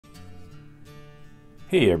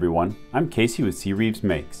Hey everyone, I'm Casey with CReeves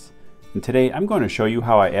Makes, and today I'm going to show you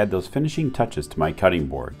how I add those finishing touches to my cutting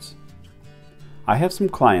boards. I have some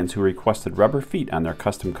clients who requested rubber feet on their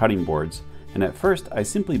custom cutting boards, and at first I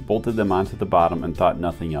simply bolted them onto the bottom and thought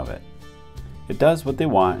nothing of it. It does what they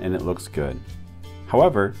want and it looks good.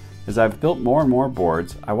 However, as I've built more and more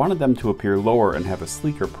boards, I wanted them to appear lower and have a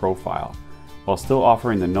sleeker profile, while still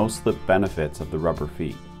offering the no-slip benefits of the rubber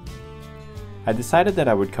feet. I decided that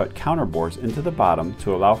I would cut counterbores into the bottom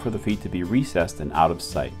to allow for the feet to be recessed and out of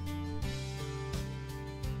sight.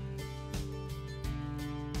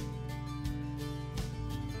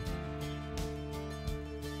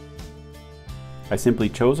 I simply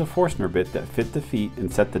chose a Forstner bit that fit the feet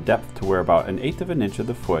and set the depth to where about 1/8 of an inch of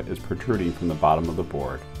the foot is protruding from the bottom of the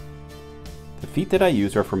board. The feet that I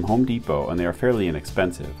use are from Home Depot and they are fairly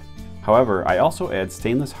inexpensive. However, I also add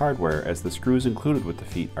stainless hardware as the screws included with the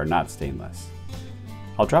feet are not stainless.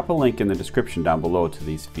 I'll drop a link in the description down below to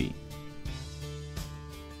these feet.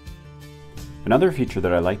 Another feature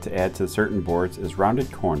that I like to add to certain boards is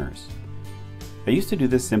rounded corners. I used to do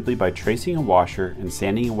this simply by tracing a washer and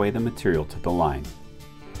sanding away the material to the line.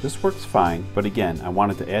 This works fine, but again, I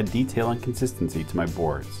wanted to add detail and consistency to my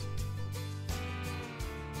boards.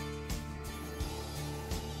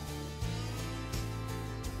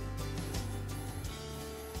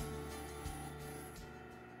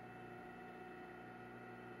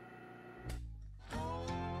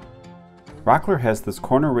 Rockler has this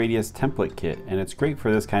corner radius template kit and it's great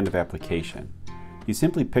for this kind of application. You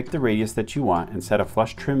simply pick the radius that you want and set a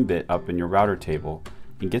flush trim bit up in your router table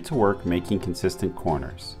and get to work making consistent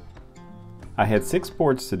corners. I had 6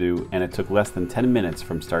 boards to do and it took less than 10 minutes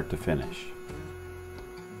from start to finish.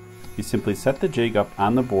 You simply set the jig up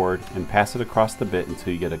on the board and pass it across the bit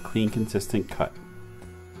until you get a clean, consistent cut.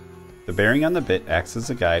 The bearing on the bit acts as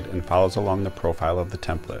a guide and follows along the profile of the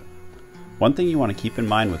template. One thing you want to keep in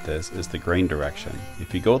mind with this is the grain direction.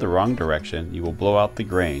 If you go the wrong direction, you will blow out the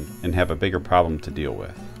grain and have a bigger problem to deal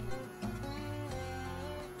with.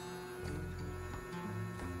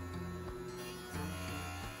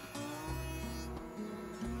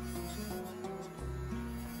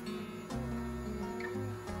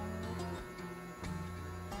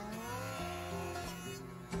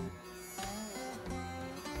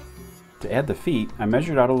 To add the feet, I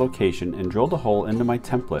measured out a location and drilled a hole into my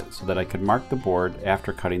template so that I could mark the board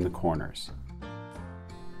after cutting the corners.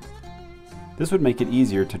 This would make it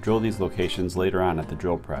easier to drill these locations later on at the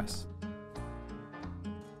drill press.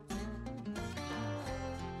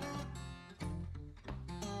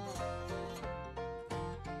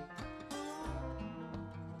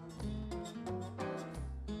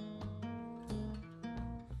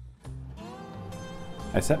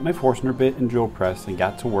 I set my Forstner bit and drill press and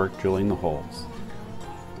got to work drilling the holes.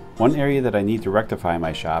 One area that I need to rectify in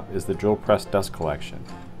my shop is the drill press dust collection.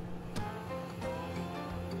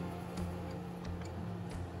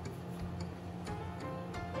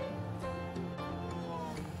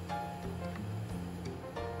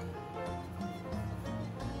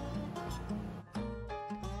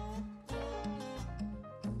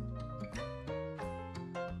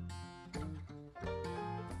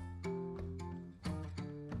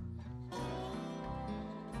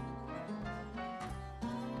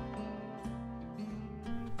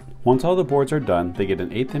 Once all the boards are done, they get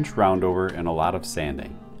an 1/8 inch roundover and a lot of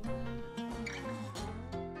sanding.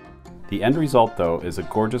 The end result though is a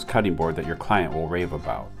gorgeous cutting board that your client will rave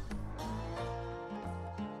about.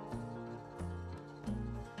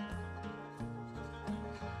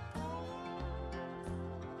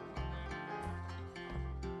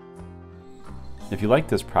 If you like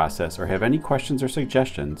this process or have any questions or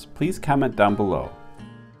suggestions, please comment down below.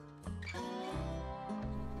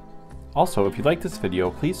 Also, if you like this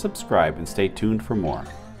video, please subscribe and stay tuned for more.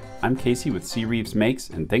 I'm Casey with CReeves Makes,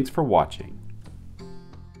 and thanks for watching.